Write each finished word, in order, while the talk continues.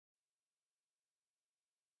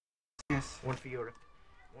Yes. One for Europe.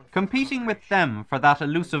 Competing with them for that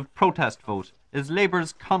elusive protest vote is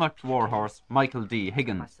Labour's Connacht warhorse Michael D.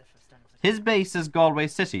 Higgins. His base is Galway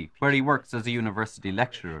City, where he works as a university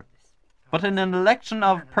lecturer. But in an election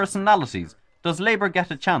of personalities, does Labour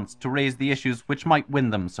get a chance to raise the issues which might win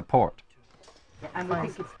them support?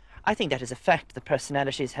 I think that is a fact. The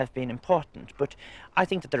personalities have been important, but I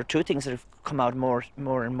think that there are two things that have come out more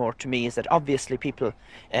and more to me. Is that obviously people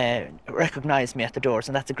recognise me at the doors,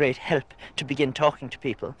 and that's a great help to begin talking to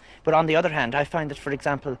people. But on the other hand, I find that, for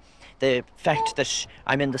example, the fact that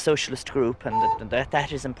I'm in the socialist group and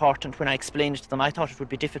that is important. When I explained it to them, I thought it would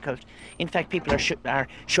be difficult. In fact, people are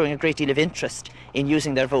showing a great deal of interest in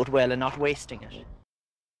using their vote well and not wasting it.